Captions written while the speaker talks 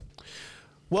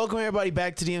Welcome everybody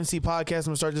back to the MC Podcast. I'm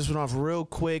gonna start this one off real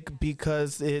quick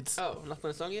because it's I'm not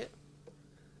playing a song yet.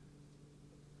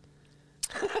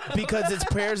 because it's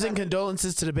prayers and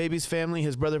condolences to the baby's family.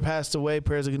 His brother passed away.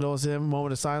 Prayers and condolences to him.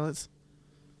 Moment of silence.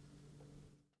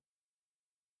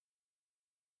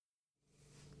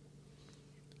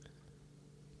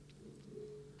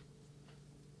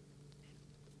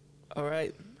 All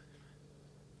right.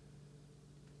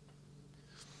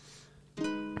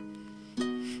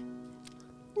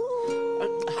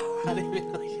 I didn't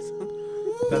even know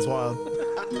you. That's wild.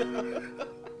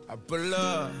 I pull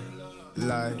up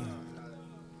like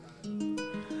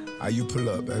how you pull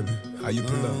up, baby? How you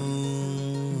pull up?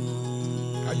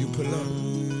 How you pull up?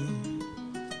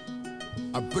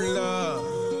 I pull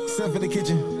up. Step in the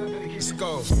kitchen. Let's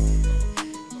go.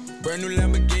 Brand new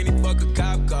Lamborghini, fuck a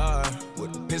cop car.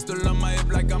 With a pistol on my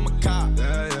hip like I'm a cop.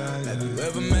 Have you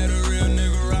ever met a real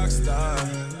nigga rock star?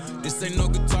 This ain't no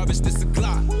guitar, bitch, this a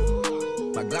Glock.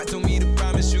 My Glock told me to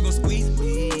promise you gon' squeeze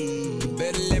me. You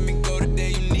better let me go the day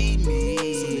you need me.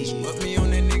 So bitch, put me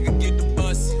on that nigga, get the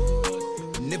bus.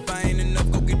 And if I ain't enough,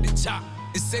 go get the chop.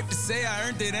 It's safe to say I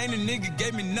earned it, ain't a nigga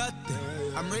gave me nothing.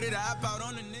 I'm ready to hop out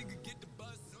on a nigga, get the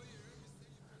bus.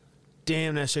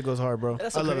 Damn, that shit goes hard, bro.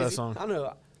 That's I so love crazy. that song. I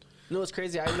know. You know what's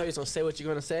crazy? I didn't know you was gonna say what you're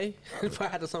gonna say, but I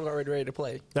had the song already ready to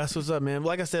play. That's what's up, man.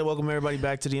 Like I said, welcome everybody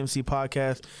back to the MC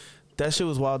Podcast. That shit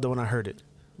was wild though when I heard it.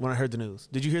 When I heard the news.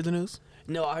 Did you hear the news?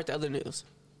 No, I heard the other news.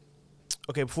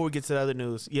 Okay, before we get to the other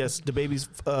news, yes, the baby's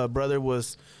brother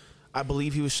was, I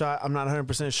believe he was shot. I'm not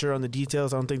 100% sure on the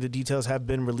details. I don't think the details have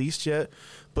been released yet.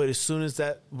 But as soon as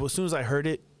I heard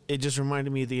it, it just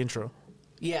reminded me of the intro.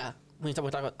 Yeah, when you talk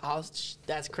about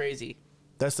that's crazy.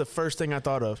 That's the first thing I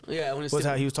thought of. Yeah, when was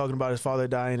how he was talking about his father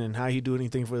dying and how he'd do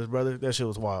anything for his brother. That shit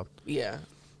was wild. Yeah,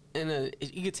 and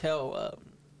you could tell.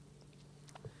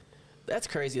 That's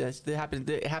crazy. That happened.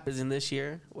 It happens in this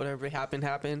year. Whatever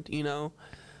happened. You know,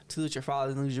 to lose your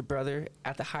father and lose your brother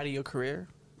at the height of your career.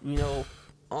 You know,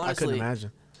 honestly, I couldn't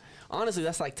imagine. Honestly,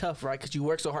 that's like tough, right? Because you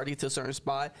work so hard to get to a certain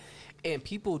spot, and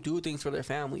people do things for their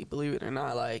family. Believe it or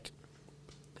not, like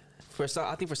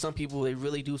I think for some people, they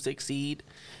really do succeed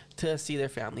to see their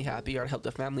family happy or to help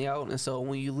their family out. And so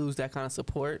when you lose that kind of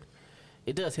support,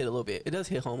 it does hit a little bit. It does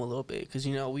hit home a little bit because,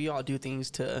 you know, we all do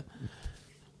things to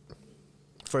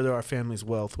further our family's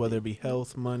wealth, whether it be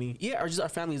health, money. Yeah, or just our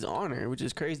family's honor, which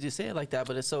is crazy to say it like that,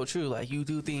 but it's so true. Like, you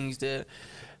do things to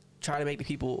try to make the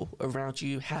people around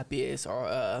you happiest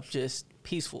or just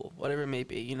peaceful, whatever it may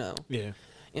be, you know. Yeah.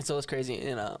 And so it's crazy.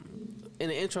 And in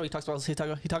the intro, he talks about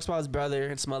his brother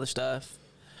and some other stuff.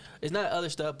 It's not other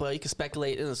stuff, but you can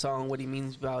speculate in the song what he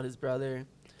means about his brother.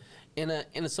 And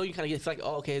the song you kind of get feel like,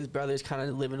 oh, okay, his brother is kind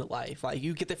of living a life. Like,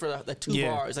 you get there for the two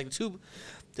bars, like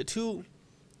the two.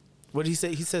 What did he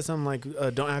say? He said something like,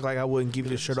 "Don't act like I wouldn't give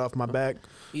you the shirt off my back,"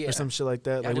 or some shit like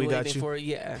that. Like, we got you. For it,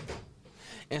 yeah.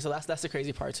 And so that's the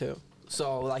crazy part too.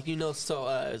 So, like, you know,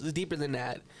 it's deeper than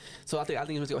that. So I think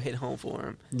it was gonna hit home for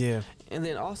him. Yeah. And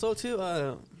then also too,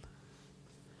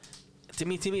 to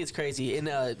me it's crazy. And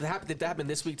that happened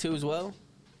this week too as well.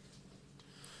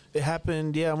 It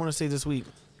happened. Yeah, I want to say this week.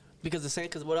 Because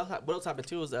what else happened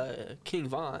too was King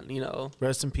Von, you know.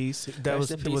 Rest in peace. Was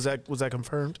that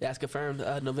confirmed? Yeah, it's confirmed.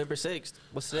 November 6th.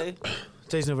 What's today?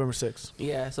 Today's November 6th.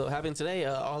 Yeah, so it happened today.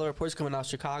 All the reports coming out.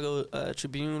 Chicago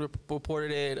Tribune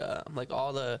reported it. Like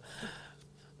all the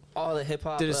hip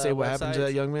hop. Did it say what happened to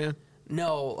that young man?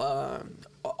 No.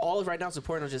 All of right now is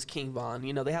reporting on just King Von.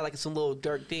 You know, they had like some little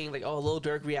Dirk thing, like Lil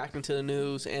Durk reacting to the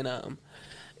news, and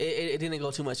It didn't go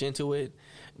too much into it,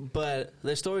 but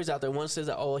there's stories out there. One says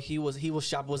that he was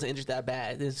shot, but wasn't injured that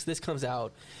bad. This comes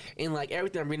out, and like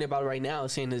everything I'm reading about right now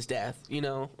is saying his death. You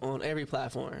know, on every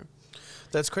platform.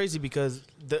 That's crazy because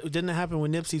didn't it happen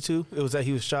with Nipsey too? It was that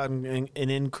he was shot and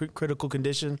in critical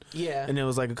condition. Yeah, and it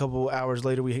was like a couple hours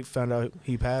later we found out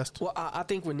he passed. Well, I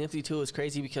think with Nipsey too is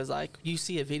crazy because like you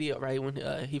see a video right when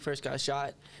he first got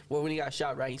shot. Well, when he got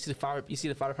shot, right, you see the fire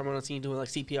department on scene doing like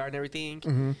CPR and everything.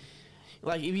 Mm-hmm.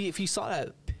 Like, if you saw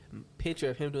that picture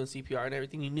of him doing CPR and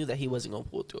everything, you knew that he wasn't going to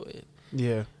pull through it.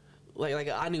 Yeah. Like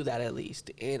I knew that at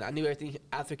least. And I knew everything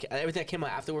that came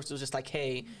out afterwards was just like,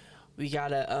 hey, we got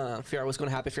to figure out what's going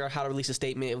to happen, figure out how to release a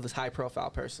statement of this high-profile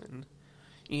person,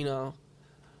 you know?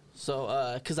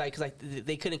 So, because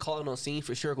they couldn't call it on scene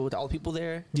for sure with all the people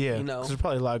there. Yeah, you know? Cause there's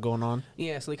probably a lot going on.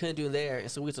 Yeah, so they couldn't do it there.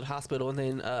 And so we went to the hospital, and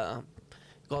then you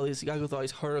got to go through all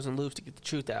these hurdles and loops to get the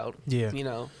truth out. Yeah. You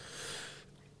know?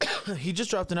 He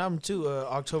just dropped an album too,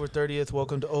 October 30th.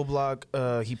 Welcome to O Block.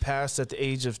 He passed at the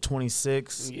age of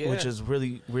 26, which is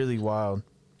really, really wild.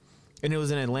 And it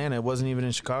was in Atlanta. It wasn't even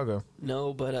in Chicago.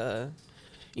 No, but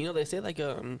you know, they say like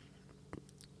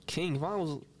King Von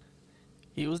was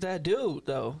He was that dude,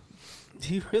 though.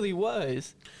 He really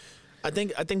was. I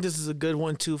think this is a good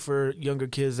one too for younger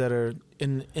kids that are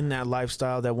in that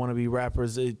lifestyle that want to be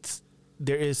rappers.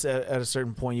 There is at a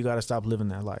certain point you got to stop living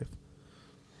that life.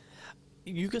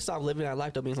 You can stop living that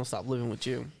life, don't mean it's gonna stop living with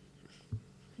you.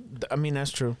 I mean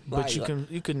that's true, but Like,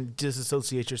 you can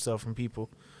disassociate yourself from people.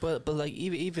 But like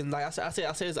even like I say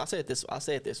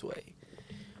it this way.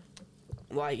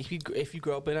 Like if you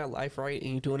grow up in that life, right,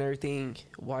 and you're doing everything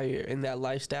while you're in that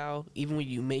lifestyle, even when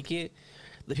you make it,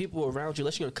 the people around you,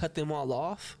 unless you're gonna cut them all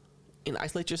off and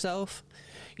isolate yourself,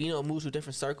 move to a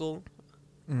different circle,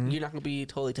 you're not gonna be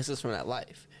totally distanced from that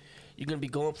life. You're gonna be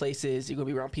going places. You're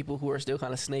gonna be around people who are still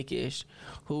kind of snakish,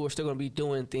 who are still gonna be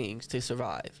doing things to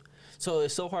survive. So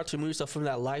it's so hard to remove yourself from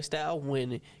that lifestyle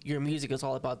when your music is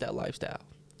all about that lifestyle.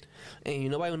 And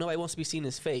nobody wants to be seen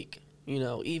as fake.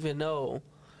 Even though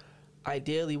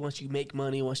ideally once you make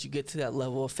money, once you get to that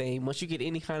level of fame, once you get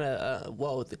any kind of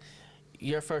wealth,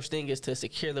 your first thing is to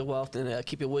secure the wealth and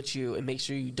keep it with you and make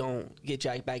sure you don't get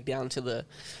jacked back down to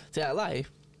that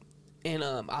life. And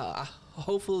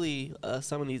hopefully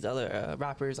some of these other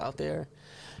rappers out there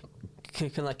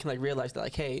can realize that,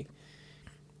 like, hey,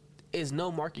 is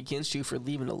no mark against you for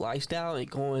leaving the lifestyle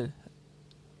and going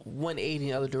 180 in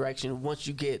the other direction once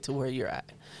you get to where you're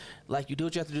at. Like, you do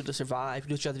what you have to do to survive, you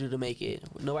do what you have to do to make it.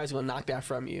 Nobody's gonna knock that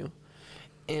from you.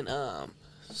 And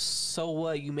so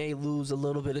what? You may lose a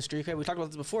little bit of street cred. We talked about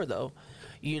this before, though.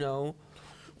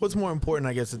 What's more important,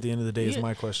 I guess, at the end of the day is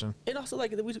my question. And also,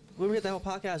 like, when we had that whole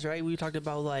podcast, right, we talked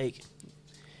about, like,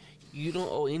 you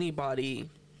don't owe anybody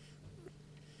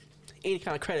any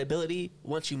kind of credibility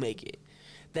once you make it.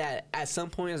 That at some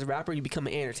point as a rapper, you become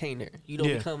an entertainer. You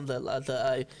don't become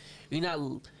you're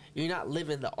not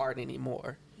living the art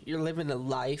anymore. You're living the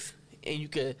life, and you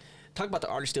could talk about the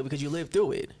art still because you lived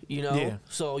through it, Yeah.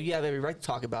 So you have every right to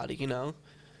talk about it,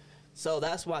 So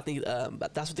that's why I think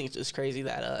that's what I think is crazy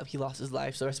that he lost his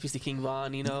life. So rest in peace to King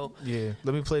Von, Yeah.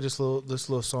 Let me play this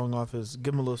little song off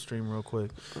give him a little stream real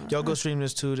quick. Y'all go stream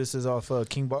this too. This is off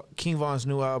King Von's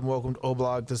new album, Welcome to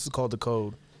O-Block. This is called The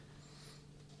Code.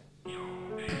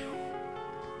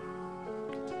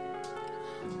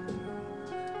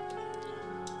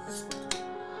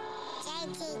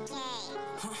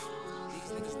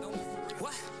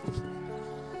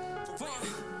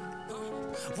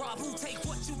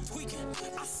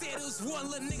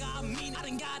 One little nigga I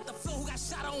done got the flow who got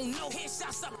shot, I don't know.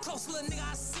 Headshots up close, little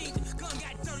nigga I seen it. Gun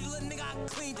got dirty, little nigga I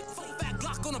cleaned it. Full fat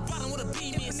Glock on the bottom with a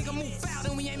beam in. Nigga move foul,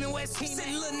 then we aiming West Team. Set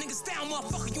little niggas down,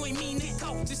 motherfucker, you ain't mean it.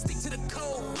 Go, just stick to the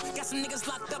code. Got some niggas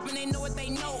locked up and they know what they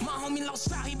know. My homie lost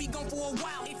trial, he be gone for a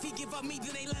while. If he give up me,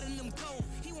 then they letting him go.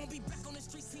 He won't be back on the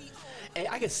streets, Hey,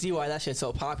 I can see why that shit's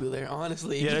so popular,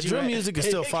 honestly. Yeah, drill music is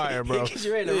still fire, bro.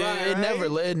 You ready to ride,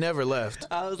 It never left.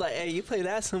 I was like, hey, you play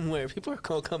that somewhere, people are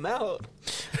gonna come out.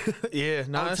 Yeah,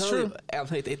 that's true.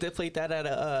 They played that at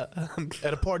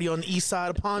at a party on the east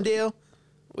side of Palmdale.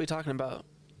 What are you talking about?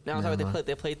 Now I'm talking about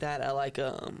they played that at like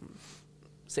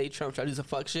say Trump tried to do some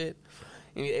fuck shit.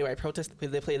 And everybody protest.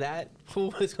 They play that.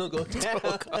 Who's gonna go down?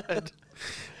 Oh, God.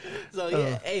 So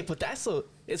yeah, hey, but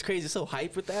it's crazy. It's so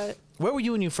hype with that. Where were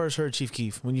you when you first heard Chief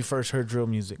Keef? When you first heard drill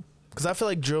music? Because I feel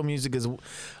like drill music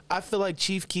I feel like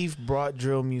Chief Keef brought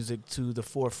drill music to the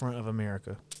forefront of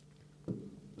America.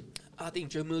 I think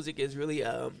drill music is really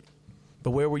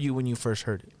But where were you when you first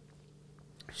heard it?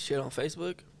 Shit on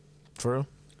Facebook. For real?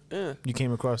 Yeah. You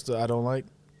came across the I Don't Like?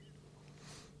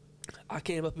 I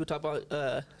came up. People talk about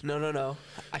no.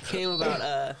 I came about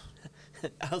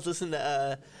I was listening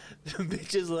to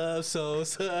Bitches Love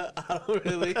Sosa. I don't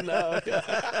really know. And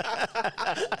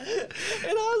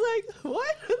I was like,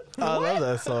 what? I love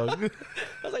that song. I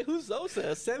was like, who's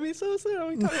Sosa? Sammy Sosa? What are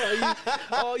we talking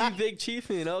about? You big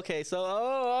chiefin'. Okay,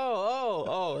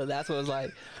 so that's what it was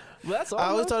like. Well, that's all. I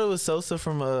always thought it was Sosa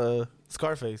from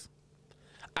Scarface.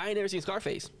 I ain't never seen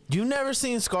Scarface. You never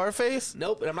seen Scarface?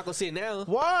 Nope, and I'm not gonna see it now.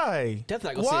 Why?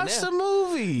 Definitely not gonna see it now. Watch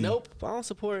the movie. Nope, I don't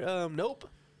support. Nope.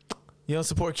 You don't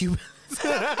support Cubans?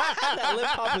 That lip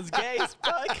pop was gay as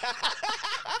fuck.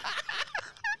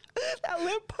 That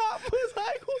lip pop was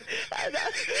like,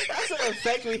 that's an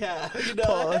effect we have.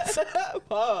 Pause.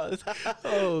 Pause.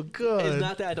 Oh, God. It's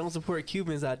not that I don't support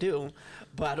Cubans, I do,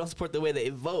 but I don't support the way they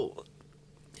vote.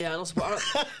 Yeah, I don't support.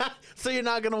 So you're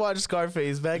not going to watch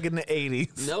Scarface back in the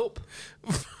 80s? Nope.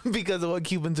 Because of what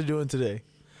Cubans are doing today?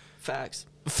 Facts.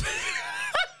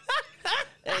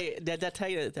 Hey, that tell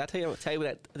you that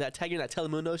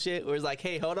Telemundo shit where it's like,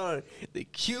 hey, hold on, the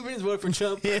Cubans voted for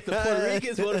Trump, the Puerto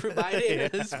Ricans voted for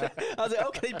Biden. I was like,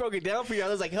 okay, they broke it down for you. I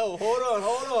was like, oh,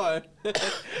 hold on.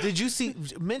 Did you see,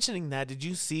 mentioning that, did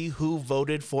you see who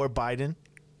voted for Biden?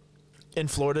 in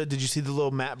Florida. Did you see the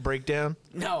little map breakdown?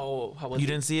 No, how was You it?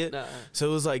 didn't see it? Nuh-uh. So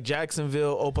it was like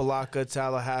Jacksonville, Opelika,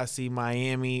 Tallahassee,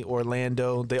 Miami,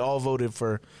 Orlando. They all voted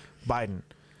for Biden.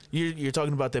 You're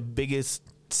talking about the biggest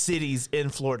cities in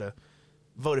Florida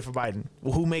voted for Biden.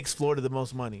 Well, who makes Florida the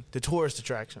most money? The tourist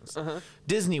attractions.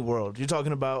 Disney World. You're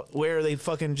talking about where they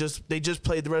just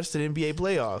played the rest of the NBA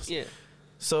playoffs. Yeah.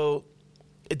 So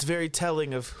it's very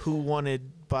telling of who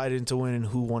wanted Biden to win and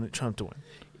who wanted Trump to win.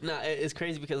 Nah, it's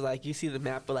crazy because like you see the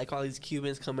map, but like all these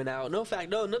Cubans coming out.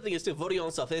 Nothing is still voting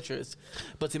on self-interest.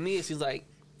 But to me, it seems like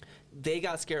they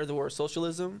got scared of the word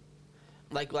socialism.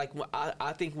 I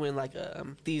think when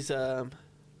these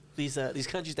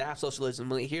countries that have socialism,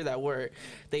 when they hear that word,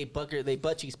 they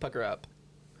butt cheeks pucker up.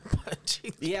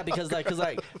 Yeah, because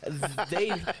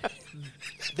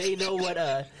they know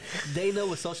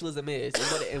what socialism is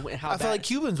and how I feel like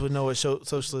Cubans would know what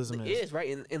socialism it is. is,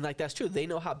 right? And like that's true. They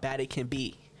know how bad it can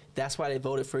be. That's why they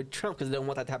voted for Trump, because they don't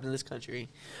want that to happen in this country.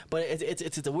 But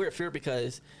it's a weird fear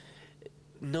because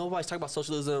nobody's talking about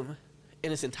socialism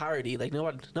in its entirety. Like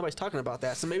nobody's talking about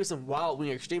that. So maybe some wild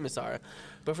wing extremists are,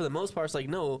 but for the most part, it's like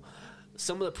no.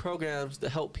 Some of the programs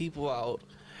that help people out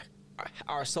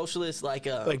are socialist, like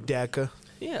DACA.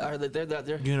 Yeah,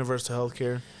 they're Universal health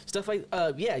care. stuff like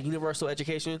universal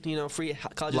education. Free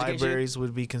college Libraries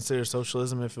would be considered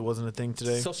socialism if it wasn't a thing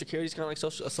today. Social Security is kind of like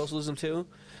socialism too.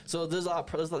 So there's a lot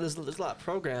of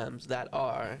programs that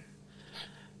are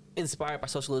inspired by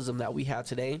socialism that we have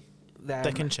today.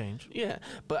 That can change. Yeah,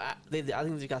 but I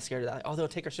think they got scared of that. Oh, they'll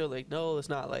take our show. Like, no, it's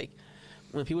not. Like,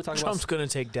 when people talk Trump's going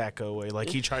to take DACA away like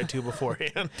he tried to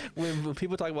beforehand. when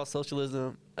people talk about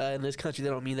socialism in this country, they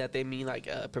don't mean that. They mean like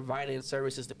providing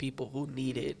services to people who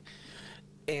need it,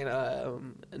 and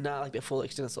not like the full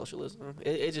extent of socialism.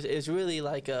 It's really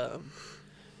like it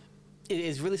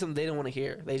is really something they don't want to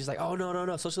hear. They just like, oh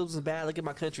no, socialism is bad. Look at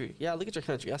my country. Yeah, look at your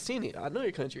country. I've seen it. I know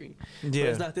your country. Yeah, but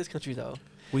it's not this country though.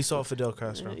 We saw Fidel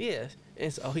Castro. Yeah,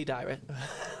 he died, right?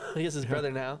 He has his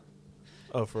brother now.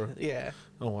 Oh, for real? Yeah.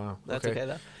 Oh, wow. That's okay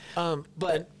though.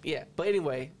 But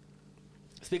anyway,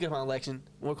 speaking of my election,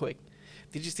 real quick,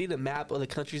 did you see the map of the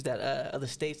countries that of the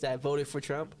states that voted for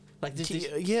Trump? Like,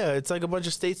 yeah, it's like a bunch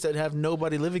of states that have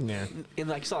nobody living there. And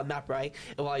like you saw a map, right?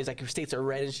 And while he's like, your states are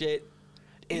red and shit.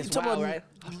 And it's wild, right?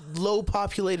 Low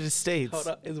populated states. Hold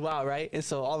on, it's wild, right? And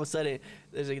so all of a sudden,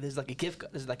 there's like a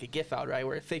GIF out, right,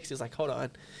 where it fixes like, hold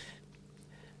on.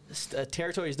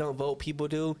 Territories don't vote, people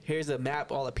do. Here's a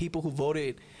map, all the people who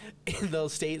voted in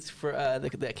those states for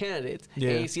the candidates.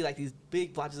 Yeah. And you see like these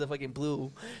big blotches of fucking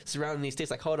blue surrounding these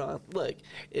states. Like, hold on, look,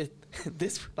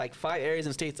 this like 5 areas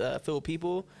in states filled with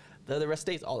people. The other rest of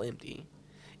states all empty.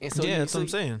 And so that's what I'm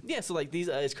saying. Yeah, so like these,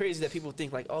 it's crazy that people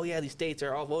think like, oh yeah, these states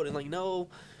are all voting. Like, no.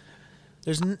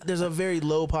 There's a very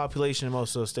low population in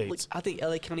most of those states. Like, I think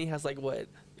LA County has like what,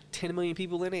 10 million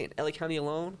people in it. LA County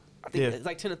alone. I think it's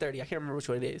like 10 to 30. I can't remember which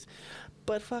one it is.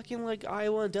 But fucking like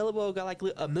Iowa and Delaware got like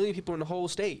 1 million people in the whole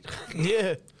state.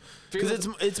 Yeah. Because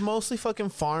it's mostly fucking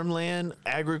farmland,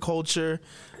 agriculture.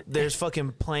 There's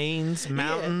fucking plains,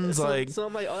 mountains. So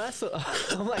I'm like, oh, that's so.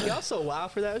 I'm like, y'all so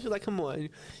wild for that. It's like, come on, you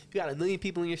got 1 million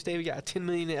people in your state. We got 10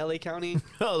 million in LA County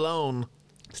alone.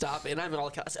 Stop, and I'm all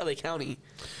it's LA County.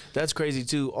 That's crazy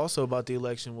too. Also about the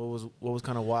election, what was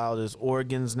kind of wild is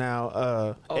Oregon's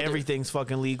now everything's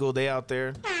fucking legal. They out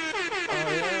there.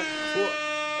 Oh yeah.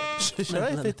 Well, should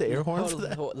I fit the air horn for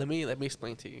that? Let me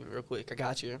explain to you real quick. I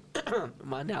got you.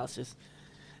 My analysis.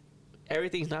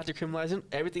 Everything's not decriminalized.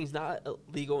 Everything's not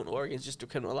legal in Oregon. It's just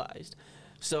decriminalized.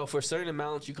 So for certain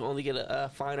amounts, you can only get a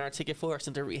fine or a ticket for or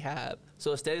sent to rehab.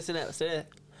 So instead of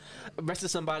arresting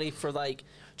somebody for like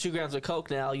 2 grams of coke,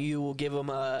 now you will give them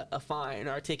a fine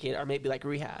or a ticket or maybe like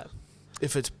rehab.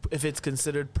 If it's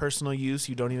considered personal use,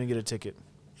 you don't even get a ticket.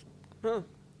 Huh.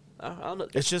 I don't know.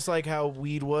 It's just like how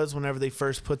weed was whenever they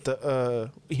first put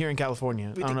the here in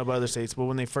California. I don't know about other states, but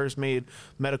when they first made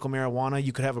medical marijuana,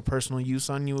 you could have a personal use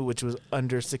on you, which was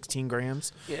under 16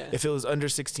 grams. Yeah. If it was under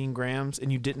 16 grams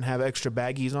and you didn't have extra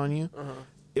baggies on you,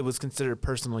 it was considered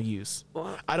personal use.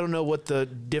 Well, I don't know what the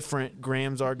different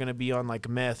grams are going to be on like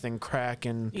meth and crack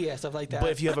and stuff like that.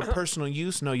 But if you have a personal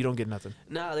use, no, you don't get nothing.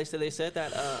 No, they said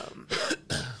that.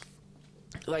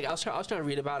 Like I was trying to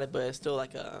read about it, but it's still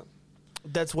like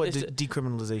That's what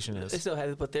decriminalization is. They still have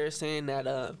it, but they're saying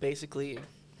that basically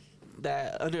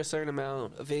that under a certain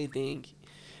amount of anything,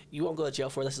 you won't go to jail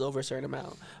for unless it's over a certain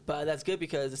amount. But that's good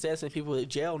because instead of sending people to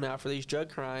jail now for these drug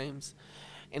crimes,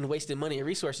 and wasting money and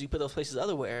resources, you put those places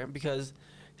otherwhere. Because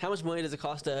how much money does it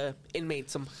cost to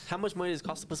inmate how much money does it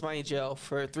cost to put somebody in jail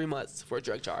for 3 months for a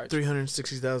drug charge?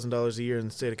 $360,000 a year in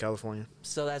the state of California.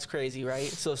 So that's crazy, right?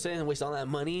 So instead of wasting all that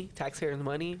money, taxpayers'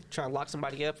 money, trying to lock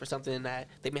somebody up for something that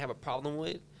they may have a problem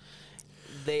with,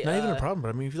 they Not even a problem, but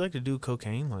I mean, if you like to do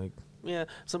cocaine, like, yeah,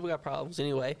 some people got problems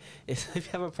anyway. If you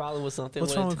have a problem with something,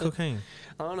 what's wrong with cocaine?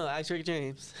 I don't know. Ask Rick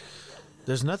James.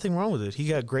 There's nothing wrong with it. He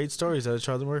got great stories out of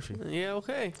Charlie Murphy. Yeah,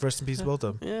 okay. Rest in peace, both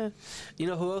of them. Yeah. You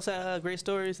know who else had great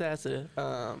stories? That's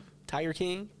Tiger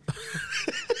King.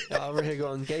 Y'all over here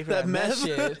going gay for that meth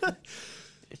shit.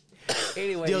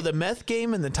 Anyway. Yo, the meth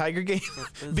game and the Tiger game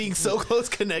being so close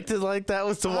connected like that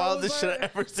was the wildest shit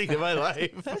I've ever seen in my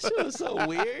life. That shit was so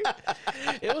weird.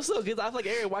 It was so good. I feel like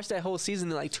Aaron watched that whole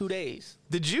season in like 2 days.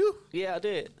 Did you? Yeah, I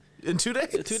did. In 2 days?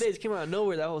 The 2 days came out of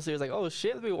nowhere. That whole series, like, oh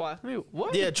shit, let me watch.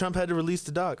 What? Yeah, Trump had to release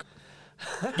the doc.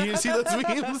 You didn't see those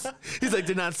memes? He's like,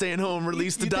 they're not staying home.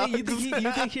 Release the doc. You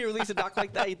think he released a doc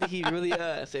like that? You think he really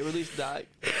say release the doc?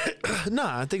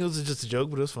 Nah, I think it was just a joke,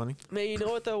 but it was funny. Man, you know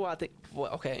what though? I think.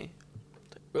 Well, okay,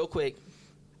 real quick.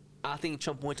 I think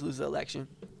Trump went to lose the election.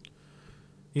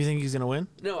 You think he's gonna win?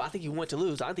 No, I think he went to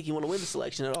lose. I don't think he want to win this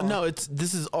election at all. No,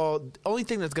 this is all. Only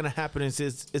thing that's gonna happen is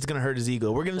it's gonna hurt his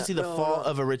ego. We're gonna see the fall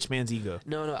of a rich man's ego.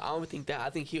 No, I don't think that. I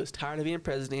think he was tired of being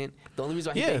president. The only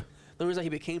reason why he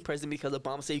became president because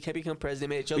Obama said you can't become president,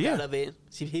 made a joke out of it.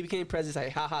 See, he became president,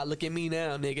 like, haha, look at me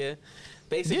now, nigga.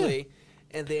 Basically.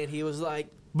 And then he was like,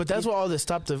 but that's what all this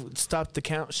stop the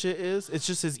count shit is. It's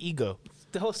just his ego.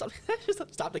 The whole stop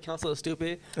the count so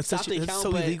stupid. Stop the count,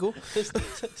 so illegal.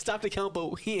 Stop the count,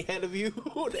 but he ahead of you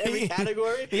in every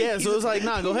category. Yeah, so it's like,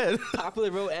 nah, go ahead. Popular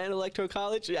vote and electoral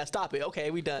college. Yeah, stop it.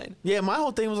 Okay, we done. Yeah, my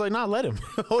whole thing was like, nah, let him.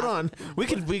 Hold on, we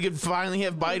could finally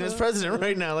have Biden as president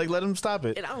right now. Like, let him stop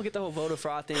it. And I don't get the whole voter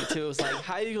fraud thing too. It's like,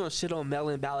 how are you gonna shit on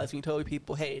mail-in ballots when you told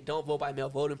people, hey, don't vote by mail,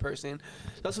 vote in person?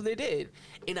 That's what they did.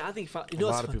 And I think a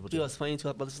lot of people do. What's funny too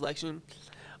about this election?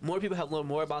 More people have learned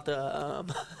more about the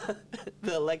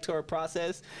the electoral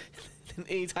process than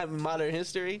any time in modern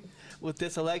history with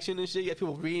this election and shit. You have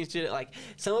people reading shit like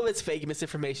some of it's fake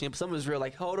misinformation, but some of it's real.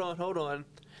 Like, hold on.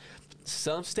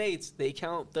 Some states they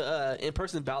count the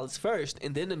in-person ballots first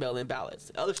and then the mail-in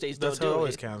ballots. Other states don't do it. That's how it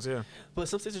always counts, yeah. But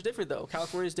some states are different though.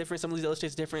 California's different. Some of these other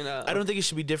states are different. I don't think it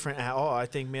should be different at all. I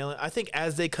think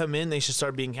as they come in, they should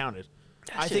start being counted.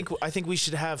 I think we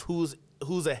should have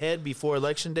who's ahead before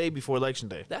election day.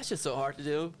 That's just so hard to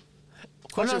do.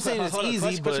 I'm not saying it's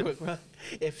easy, but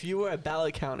if you were a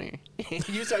ballot counter and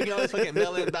you start getting all these fucking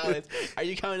mail-in ballots, are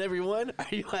you counting everyone? Are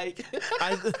you like,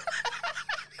 real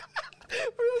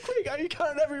quick, are you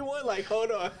counting everyone? Like,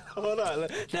 hold on,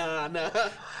 nah.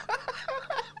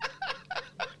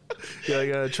 Yeah, I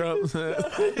got Trump.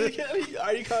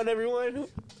 Are you counting everyone?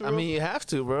 I mean, you have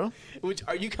to, bro. Which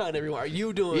are you counting everyone? Are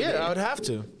you doing? Yeah, it? I would have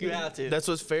to. You have to. That's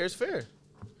what's fair is fair.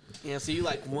 Yeah, so you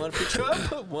like 1 for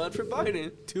Trump, 1 for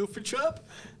Biden, 2 for Trump,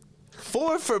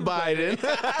 4 for Biden.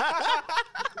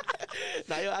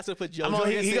 Now you'll also put Joe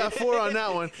Jorgensen. He got 4 on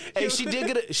that one. Hey, she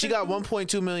got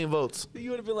 1.2 million votes. You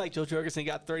would have been like, Joe Jorgensen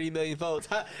got 30 million votes.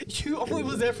 You only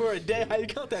was there for a day. How you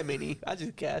count that many? I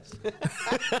just guessed.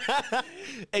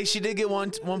 Hey, she did get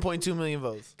 1.2 million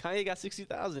votes. Kanye got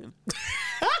 60,000.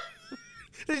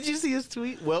 Did you see his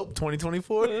tweet? Well,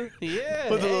 2024.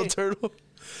 Yeah. With a little turtle.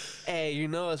 Hey, you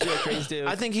know it's real crazy, dude.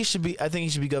 I think he should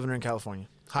be governor in California.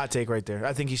 Hot take right there.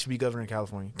 I think he should be governor in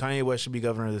California. Kanye West should be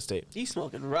governor of the state. He's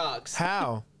smoking rocks.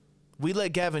 How? We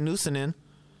let Gavin Newsom in.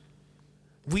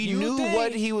 We knew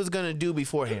what he was going to do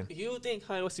beforehand. You think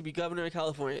Kanye West should be governor in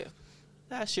California?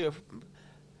 That's your...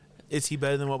 Is he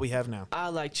better than what we have now? I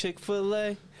like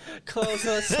Chick-fil-A. Close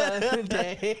on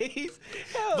Sundays.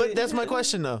 But that's my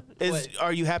question, though.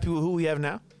 Are you happy with who we have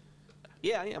now?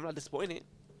 Yeah, I'm not disappointed.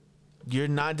 You're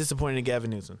not disappointed in Gavin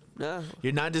Newsom. No.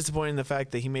 You're not disappointed in the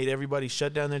fact that he made everybody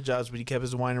shut down their jobs, but he kept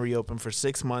his winery open for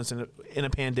 6 months in a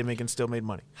pandemic and still made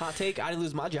money. Hot take, I didn't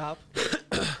lose my job.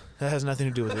 That has nothing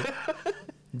to do with it.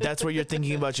 That's where you're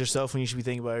thinking about yourself when you should be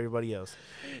thinking about everybody else.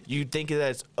 You think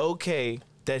that it's okay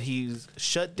that he's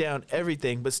shut down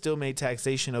everything, but still made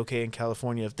taxation okay in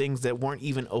California of things that weren't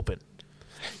even open.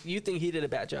 You think he did a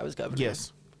bad job as governor?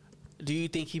 Yes. Do you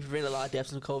think he prevented a lot of deaths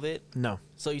from COVID? No.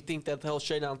 So you think that the whole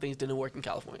shutdown things didn't work in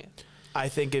California? I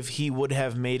think if he would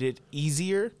have made it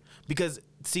easier, because,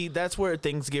 see, that's where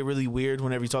things get really weird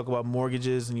whenever you talk about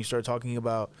mortgages and you start talking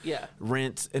about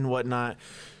rents and whatnot.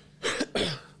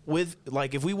 With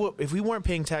like if we weren't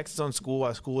paying taxes on school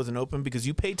while school wasn't open, because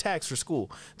you paid tax for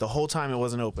school the whole time it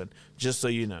wasn't open, just so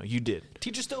you know, you did.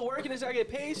 Teachers still working? Is that get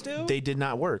paid still? They did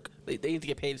not work. They need to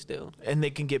get paid still. And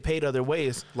they can get paid other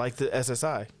ways, like the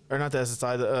SSI. Or not the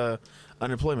SSI, the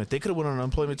unemployment. They could have went on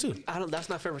unemployment too. That's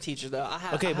not fair for teachers though.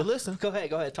 But listen. Go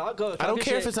ahead. Talk. Go. I don't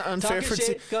care if it's unfair for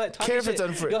Go ahead. care if it's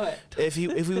unfair. Go ahead. If we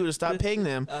would have stopped paying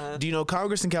them, do you know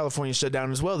Congress in California shut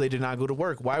down as well? They did not go to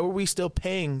work. Why were we still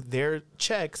paying their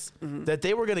checks that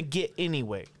they were going to get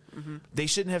anyway? They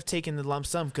shouldn't have taken the lump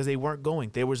sum because they weren't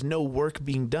going. There was no work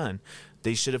being done.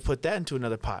 They should have put that into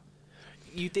another pot.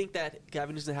 You think that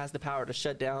Gavin Newsom has the power to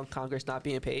shut down Congress not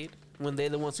being paid when they're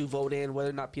the ones who vote in whether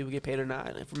or not people get paid or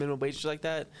not, and for minimum wages like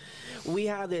that? We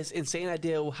have this insane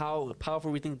idea of how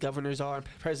powerful we think governors are and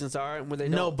presidents are, and when they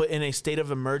No, don't. but in a state of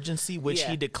emergency, which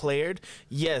he declared,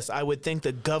 yes, I would think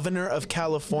the governor of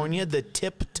California, the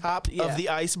tip top of the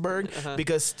iceberg,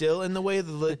 because still in the way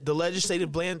the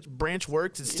legislative branch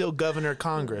works, it's still governor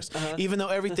Congress. Even though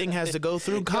everything has to go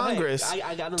through Congress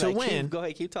I got to win. Go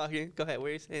ahead, keep talking. Go ahead. What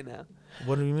are you saying now?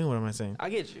 What do you mean? What am I saying? I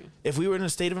get you. If we were in a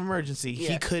state of emergency,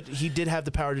 he did have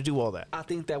the power to do all that. I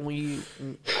think that when you,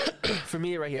 for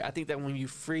me right here, I think that when you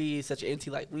freeze such an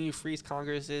entity, like when you freeze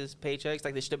Congress's paychecks,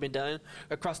 like they should have been done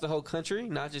across the whole country,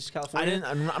 not just California.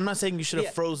 I'm not saying you should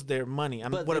have froze their money.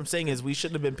 What I'm saying is we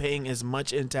shouldn't have been paying as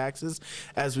much in taxes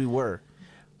as we were.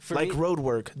 Like road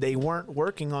work, they weren't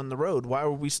working on the road. Why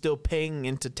were we still paying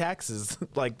into taxes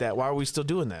like that? Why are we still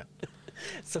doing that?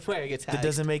 Somewhere gets taxed. That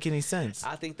doesn't make any sense.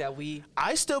 I think that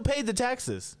I still paid the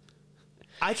taxes.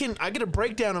 I get a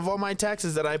breakdown of all my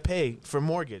taxes that I pay for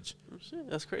mortgage. Oh, shit,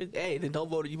 that's crazy. Hey, then don't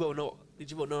vote. You vote no.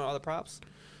 Did you vote no on all the props?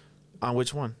 On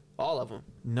which one? All of them.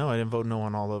 No, I didn't vote no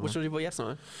on all of them. Which one did you vote yes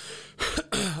on?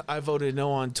 I voted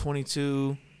no on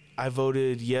 22. I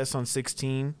voted yes on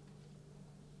 16.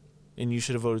 And you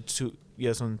should have voted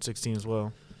yes on 16 as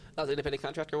well. That was the independent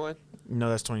contractor one? No,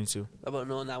 that's 22. I voted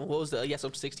no on that one. What was the yes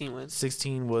on 16 one?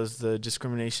 16 was the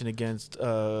discrimination against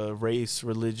race,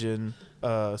 religion,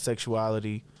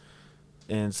 sexuality,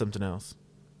 and something else.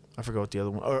 I forgot what the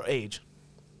other one, or age.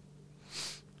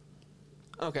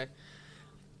 Okay.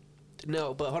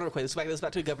 No, but hold on real quick. Let's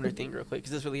back to the governor thing real quick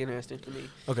because it's really interesting for me.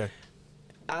 Okay.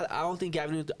 I don't think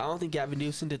Gavin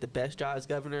Newsom did the best job as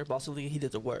governor, but also think he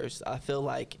did the worst. I feel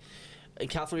like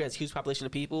California has a huge population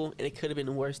of people, and it could have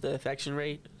been worse, the infection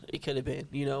rate. It could have been,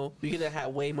 we could have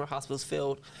had way more hospitals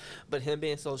filled, but him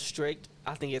being so strict,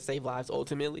 I think it saved lives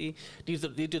ultimately. Did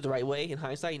he do the right way in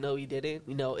hindsight? No, he didn't.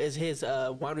 Is his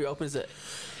winery open?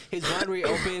 His winery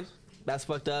open? That's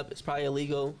fucked up. It's probably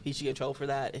illegal. He should get in trouble for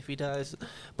that if he does.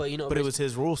 But But it was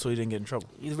his rule, so he didn't get in trouble.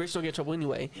 The rich don't get in trouble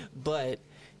anyway. But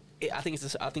I think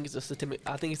it's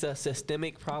a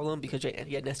systemic problem because you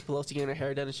had Nancy Pelosi getting her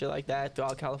hair done and shit like that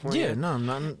throughout California. Yeah, no, I'm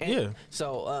not. Yeah.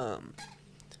 So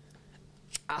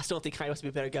I still think Kanye West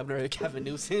would be a better governor than Gavin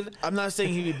Newsom. I'm not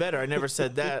saying he'd be better. I never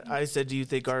said that. I said, do you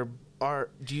think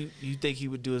you think he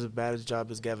would do as bad a job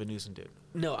as Gavin Newsom did?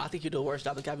 No, I think he'd do a worse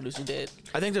job than Gavin Newsom did.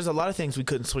 I think there's a lot of things we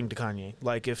couldn't swing to Kanye.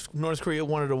 Like if North Korea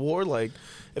wanted a war, like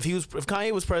if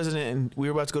Kanye was president and we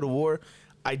were about to go to war,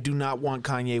 I do not want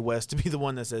Kanye West to be the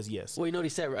one that says yes. Well, you know what he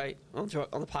said, right? On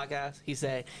the podcast, he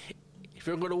said, if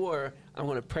you're going to go to war, I'm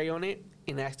going to pray on it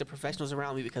and ask the professionals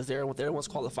around me because they're the ones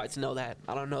qualified to know that.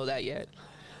 I don't know that yet.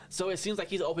 So it seems like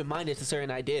he's open-minded to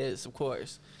certain ideas, of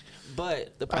course.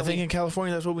 But I think in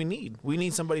California, that's what we need. We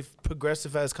need somebody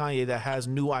progressive as Kanye that has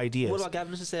new ideas. What about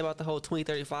Gavin Newsom say about the whole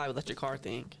 2035 electric car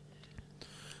thing?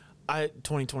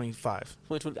 2025.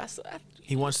 2020.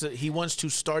 He wants to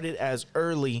start it as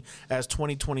early as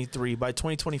 2023. By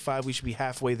 2025, we should be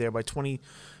halfway there. By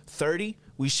 2030,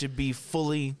 we should be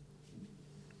fully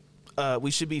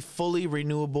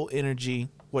renewable energy.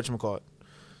 Whatchamacallit?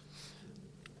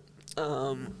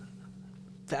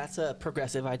 That's a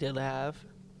progressive idea to have.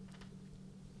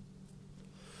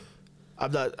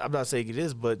 I'm not saying it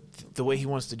is, but the way he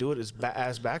wants to do it is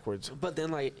ass backwards. But then,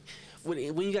 like,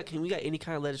 when we got any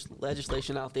kind of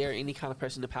legislation out there, any kind of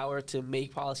person in power to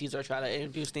make policies or try to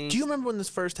introduce things. Do you remember when this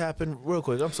first happened? Real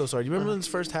quick, I'm so sorry. Do you remember when this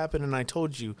first happened and I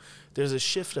told you there's a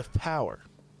shift of power?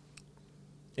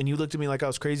 And you looked at me like I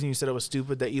was crazy and you said it was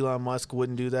stupid that Elon Musk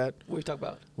wouldn't do that? What are you talking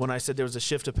about? When I said there was a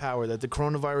shift of power, that the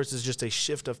coronavirus is just a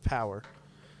shift of power.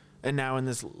 And now in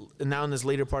this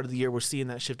later part of the year, we're seeing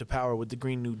that shift of power with the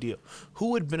Green New Deal. Who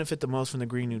would benefit the most from the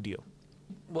Green New Deal?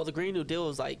 Well, the Green New Deal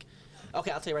is like, okay,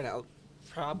 I'll tell you right now,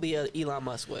 probably Elon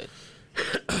Musk would.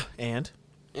 And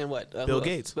what? Bill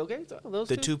Gates. Bill Gates. Those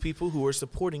the two people who were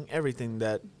supporting everything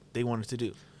that they wanted to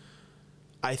do.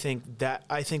 I think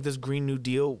this Green New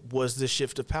Deal was the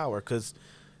shift of power because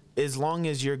as long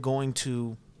as you're going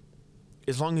to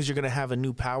as long as you're gonna have a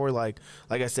new power, like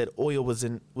I said, oil was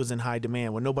in high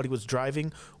demand when nobody was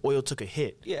driving. Oil took a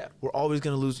hit. Yeah. We're always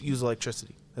gonna use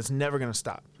electricity. That's never gonna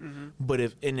stop. Mm-hmm. But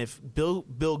if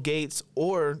Bill Gates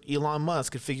or Elon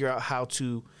Musk could figure out how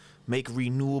to make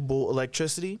renewable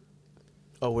electricity,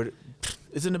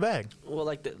 it's in the bag. Well,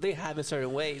 like they have in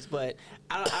certain ways, but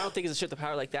I don't think it's a shift of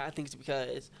power like that. I think it's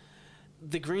because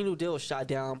the Green New Deal was shot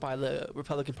down by the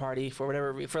Republican Party for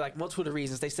like multiple of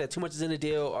reasons. They said too much is in the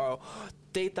deal, or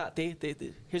they thought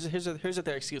here's what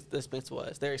their excuse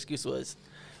was. Their excuse was,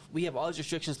 we have all these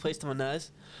restrictions placed on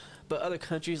us, but other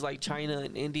countries like China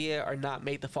and India are not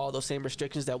made to follow those same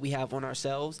restrictions that we have on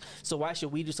ourselves. So why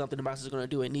should we do something about us going to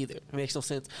do it? Neither. It makes no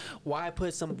sense. Why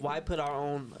put our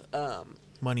own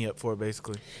Money up for it,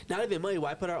 basically. not even money?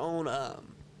 Why put our own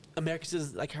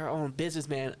Americans, like our own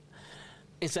businessman,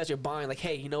 instead of buying, like,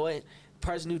 hey, you know what?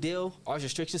 Part of the New Deal, our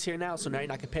restrictions here now, so now you're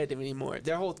not competitive anymore.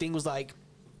 Their whole thing was like,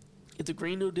 if the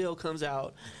Green New Deal comes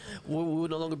out, we will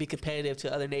no longer be competitive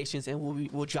to other nations, and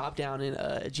we'll drop down in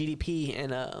GDP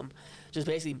and just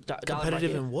basically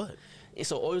Competitive in what? And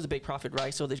so oil is a big profit,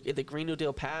 right? So if the Green New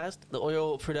Deal passed, the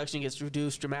oil production gets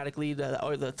reduced dramatically. The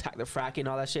fracking,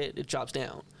 all that shit, it drops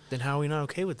down. Then how are we not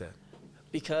okay with that?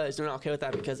 Because they're not okay with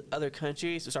that, because other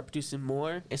countries will start producing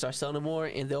more and start selling more,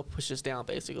 and they'll push us down,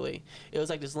 basically. It was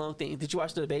like this long thing. Did you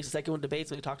watch the debates, the second one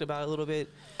debates, when we talked about it a little bit?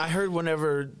 I heard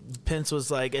whenever Pence was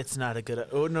like, it's not a good...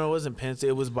 Oh, no, it wasn't Pence.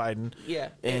 It was Biden. Yeah.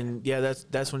 And,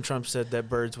 that's when Trump said that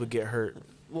birds would get hurt.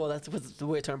 Well, that's the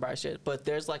way it turned by shit. But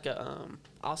there's like a...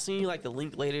 I'll send you like the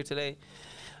link later today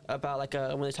about like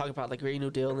when they talk about like Green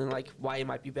New Deal and like why it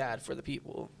might be bad for the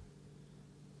people.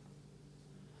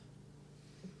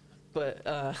 But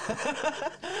I'll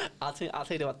tell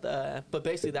you about the. But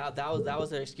basically, that was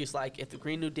their excuse. Like, if the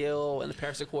Green New Deal and the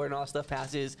Paris Accord and all that stuff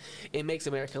passes, it makes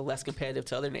America less competitive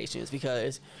to other nations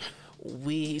because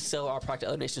we sell our product to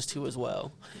other nations too as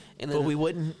well. And then, But we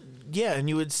wouldn't. Yeah, and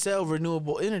you would sell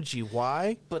renewable energy.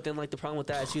 Why? But then, like, the problem with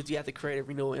that is you have to create a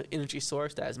renewable energy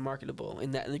source that is marketable,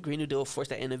 and the Green New Deal forced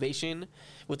that innovation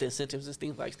with incentives and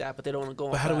things like that. But they don't want to go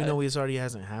on. But how do we know this already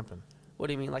hasn't happened? What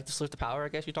do you mean, like the shift of power? I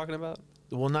guess you're talking about.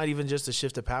 Well, not even just a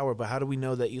shift of power, but how do we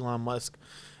know that Elon Musk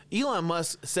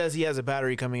says he has a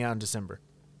battery coming out in December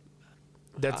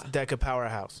that could power a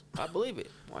house I believe it.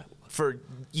 Why? for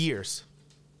years,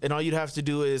 and all you'd have to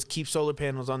do is keep solar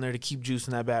panels on there to keep juicing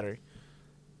that battery.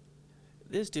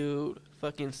 This dude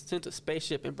fucking sent a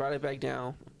spaceship and brought it back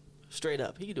down. Straight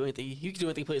up, he can do anything. He can do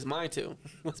anything he put his mind to.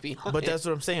 Let's be honest. But that's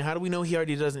what I'm saying. How do we know he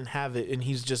already doesn't have it, and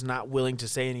he's just not willing to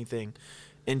say anything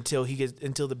until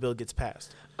the bill gets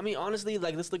passed? I mean, honestly,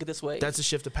 like, let's look at it this way. That's a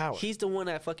shift of power. He's the one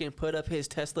that fucking put up his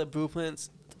Tesla blueprints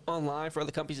online for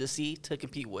other companies to see, to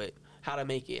compete with, how to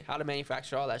make it, how to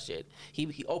manufacture, all that shit.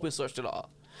 He open sourced it all.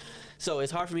 So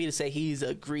it's hard for me to say he's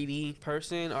a greedy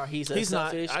person or he's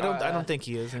selfish. Not. I don't think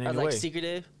he is in any like way.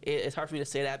 Secretive. It's hard for me to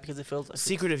say that because it feels like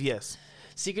Secretive, yes.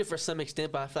 Secret for some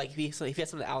extent, but I feel like if he had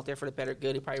something out there for the better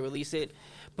good, he'd probably release it.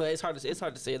 But it's hard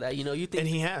to say that. You know, you think. And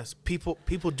he has. People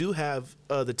do have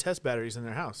the test batteries in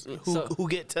their house who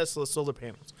get Tesla solar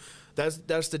panels.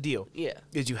 That's the deal. Yeah.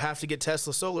 Is you have to get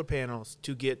Tesla solar panels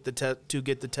to get the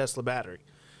Tesla battery,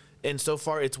 and so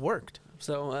far it's worked.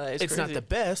 So it's not the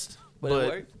best, but it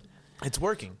worked. It's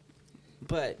working.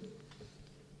 But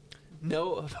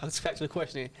no, back to the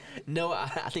question. No, I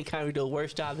think Kyrie did a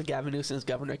worse job than Gavin Newsom's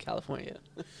governor of California.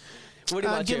 What do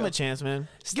you want? Give him a chance, man.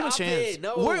 Stop give him a chance. it.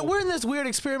 No. We're in this weird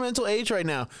experimental age right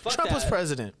now. Fuck Trump was that.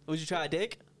 president. Would you try a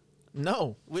dick?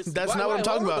 No, that's why- not what I'm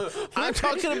talking why- about. I'm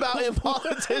talking about in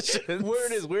politicians. We're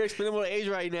in this weird experimental age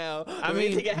right now. I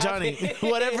mean, Johnny,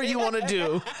 whatever you want to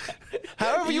do,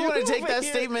 however you want to take that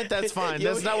statement, that's fine.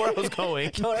 That's not where I was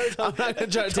going. I'm not going to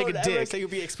try to take a dick. Say you'll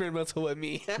be experimental with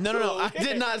me. No. I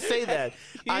did not say that.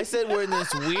 I said we're in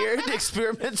this weird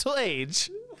experimental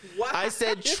age. Wow. I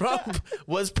said Trump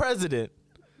was president.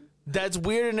 That's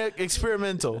weird and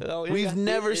experimental. Oh, We've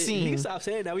never You seen. can stop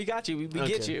saying that. We got you. We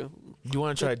get Okay. you. You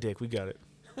want to try a dick? We got it.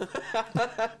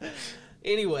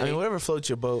 Anyway, I mean, whatever floats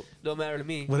your boat, don't matter to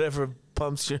me. whatever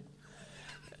pumps your.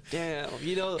 Damn,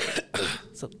 you know,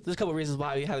 so there's a couple of reasons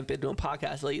why we haven't been doing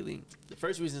podcasts lately. The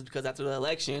first reason is because after the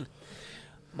election,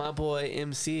 my boy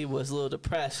MC was a little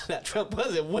depressed that Trump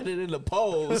wasn't winning in the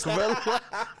polls.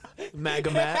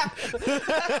 MAGA Matt.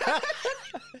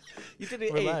 You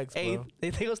think Relax, hey, bro.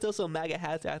 they think he'll still sell MAGA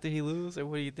hats after he lose, or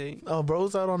what do you think? Oh,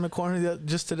 bro's out on the corner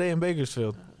just today in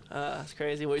Bakersfield. That's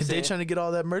crazy. What you They saying? trying to get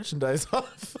all that merchandise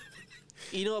off.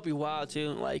 You know what'd be wild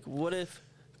too? Like, what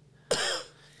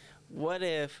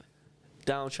if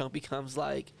Donald Trump becomes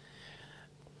like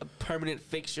a permanent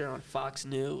fixture on Fox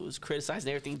News, criticizing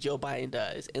everything Joe Biden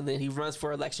does, and then he runs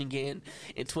for election again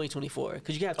in 2024.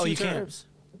 Because you can have two terms.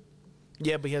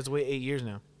 Yeah, but he has to wait 8 years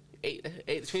now. Eight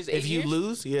If years? you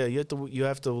lose, yeah, you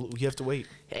have to wait.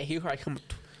 Hey, here I come.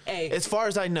 Hey, As far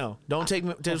as I know, don't take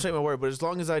my word, but as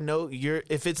long as I know,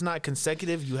 if it's not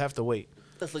consecutive, you have to wait.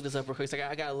 let's look this up real quick. So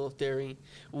I got a little theory.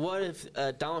 What if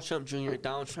Donald Trump Jr. and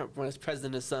Donald Trump run as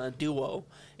president and son duo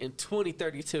in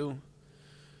 2032?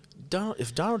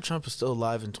 If Donald Trump is still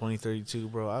alive in 2032,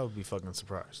 bro, I would be fucking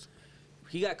surprised.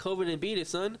 He got COVID and beat it,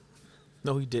 son.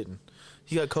 No, he didn't.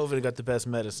 He got COVID and got the best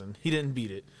medicine. He didn't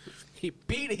beat it. He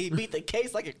beat it. He beat the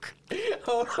case like a.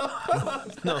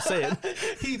 No, say it.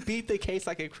 He beat the case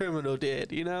like a criminal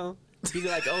did. You know, he's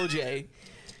like OJ.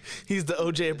 He's the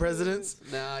OJ of presidents.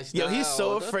 Nah, he's Yo, not he's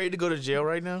so older. afraid to go to jail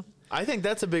right now. I think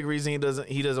that's a big reason he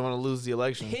doesn't want to lose the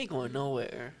election. He ain't going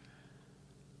nowhere.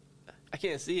 I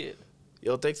can't see it. You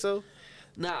don't think so?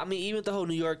 Nah, I mean, even the whole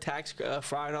New York tax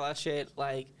fraud and all that shit,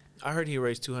 like, I heard he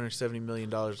raised $270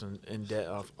 million in debt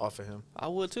off of him. I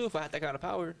would too if I had that kind of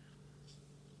power.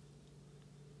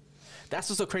 That's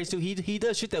what's so crazy too. He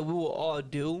does shit that we will all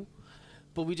do,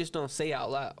 but we just don't say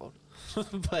out loud.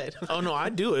 But Oh no, I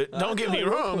do it. Don't get me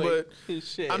wrong, but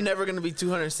shit. I'm never gonna be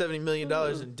 $270 million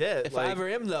in debt. If I ever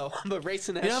am though, I'm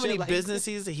erasing that. You know how shit many like,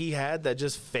 businesses he had that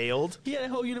just failed? He had a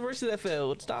whole university that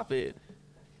failed. Stop it.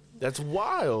 That's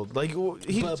wild. Like But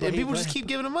people just keep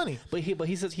giving him money. But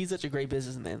he's such a great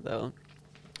businessman though.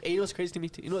 And you know what's crazy to me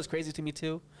too? You know what's crazy to me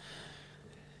too?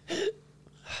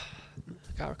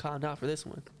 Gotta calm down for this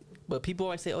one. But people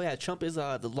always say, "Oh yeah, Trump is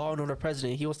the law and order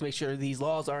president. He wants to make sure these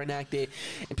laws are enacted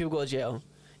and people go to jail."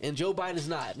 And Joe Biden is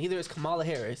not. Neither is Kamala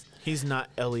Harris. He's not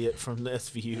Elliot from the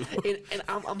SVU. And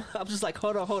I'm just like,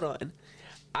 hold on.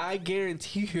 I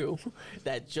guarantee you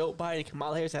that Joe Biden and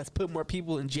Kamala Harris has put more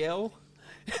people in jail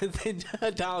than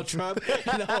Donald Trump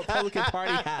and the whole Republican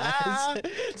Party has.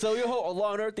 So your whole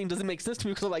law and order thing doesn't make sense to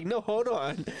me because I'm like, no, hold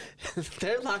on.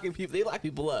 They lock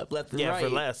people up left and Yeah, right. for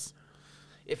less.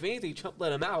 If anything, Trump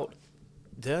let him out.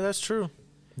 Yeah, that's true.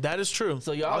 That is true.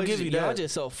 So I'll give you that. y'all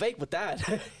just so fake with that.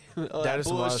 That is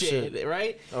some wild shit.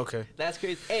 Right? Okay. That's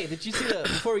crazy. Hey, did you see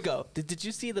before we go? Did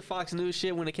you see the Fox News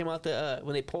shit when it came out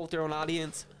when they polled their own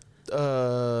audience?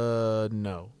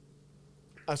 No.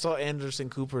 I saw Anderson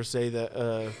Cooper say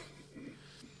that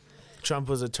Trump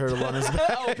was a turtle on his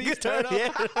back. Oh, beast turtle.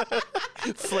 Yeah.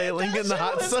 Flailing in the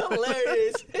hot sun.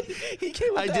 Hilarious. He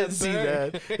came with I that did see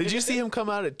bird. that. Did you see him come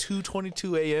out at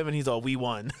 2:22 a.m. and he's all, "We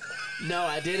won"? No,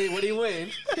 I didn't. What did he win?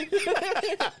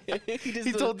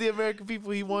 He told the American people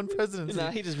he won presidency.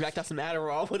 Nah, he just racked out some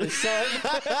Adderall with his son.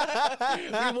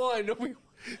 We won.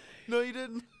 No, he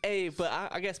didn't. Hey, but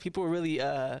I guess people were really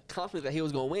confident that he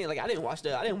was going to win. Like I didn't watch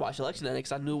election night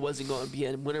because I knew it wasn't going to be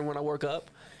a winner when I woke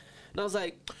up. And I was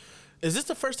like, Is this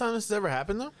the first time this has ever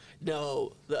happened though?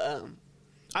 no,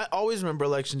 I always remember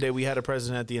election day. We had a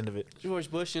president at the end of it.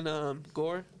 George Bush and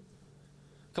Gore,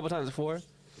 a couple times before.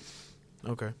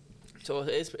 Okay. So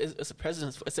it's a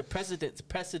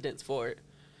precedence for it.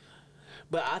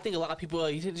 But I think a lot of people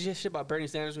you did just shit about Bernie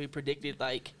Sanders where he predicted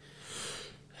like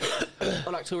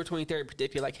on October 23rd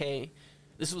predicted like, hey,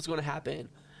 this is what's going to happen.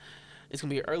 It's going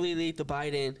to be an early lead to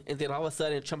Biden, and then all of a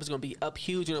sudden Trump is going to be up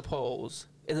huge in the polls,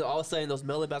 and then all of a sudden those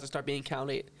mail-in ballots will start being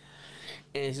counted,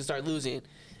 and he's going to start losing. And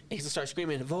he's going to start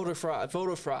screaming, voter fraud,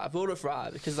 voter fraud, voter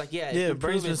fraud. Because, like, yeah. Yeah,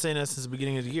 Bernie's been saying that since the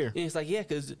beginning of the year. And it's like, yeah,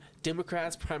 because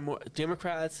Democrats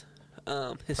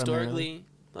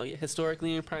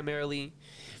historically and primarily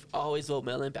always vote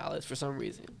mail-in ballots for some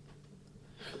reason.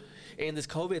 And this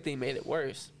COVID thing made it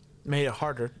worse. Made it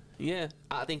harder. Yeah,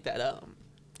 I think that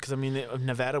Because, I mean,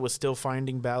 Nevada was still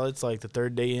finding ballots like the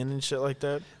third day in and shit like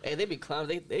that. hey, they be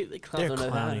clowning. They clown They're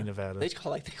on clowning Nevada. They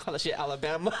call that shit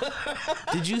Alabama.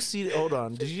 Did you see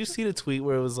the tweet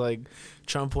where it was like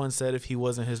Trump once said if he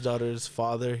wasn't his daughter's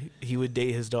father, he would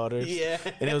date his daughters? Yeah.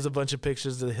 And it was a bunch of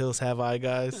pictures of the Hills Have Eye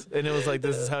guys. And it was like,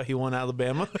 this is how he won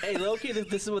Alabama. Hey, low-key,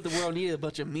 this is what the world needed, a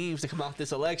bunch of memes to come out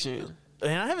this election.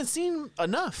 And I haven't seen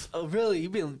enough. Oh, really?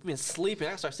 You've been sleeping.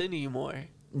 I start sending you more.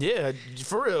 Yeah,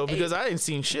 for real, because Hey, I ain't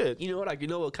seen shit. You know what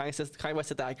Kanye West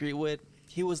said that I agree with?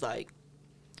 He was like,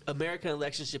 American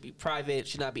elections should be private,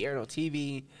 should not be aired on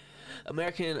TV.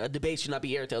 American debates should not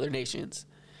be aired to other nations.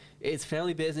 It's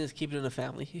family business, keep it in the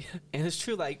family. And it's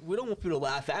true, like, we don't want people to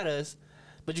laugh at us,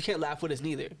 but you can't laugh with us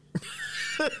neither.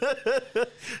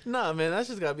 Nah, man, that's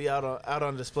just gotta be out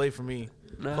on display for me.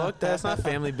 Nah. Fuck that, it's not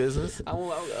family business. I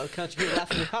want a country people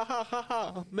laughing, ha ha ha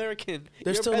ha, American.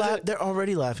 They're you're still president. they're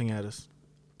already laughing at us.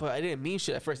 But I didn't mean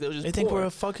shit at first. They were just They think poor. we're a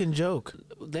fucking joke.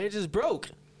 They're just broke.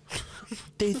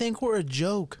 They think we're a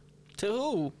joke. To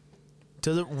who?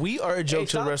 We are a joke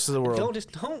to the rest of the world.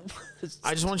 Don't.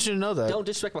 I just want you to know that. Don't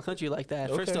disrespect my country like that.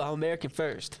 First Okay. of all, I'm American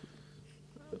first.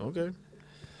 Okay.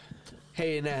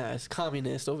 Hating ass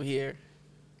communist over here.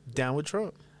 Down with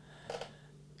Trump.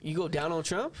 You go down on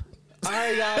Trump? All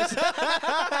right, guys.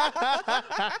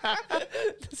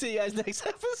 See you guys next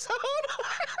episode.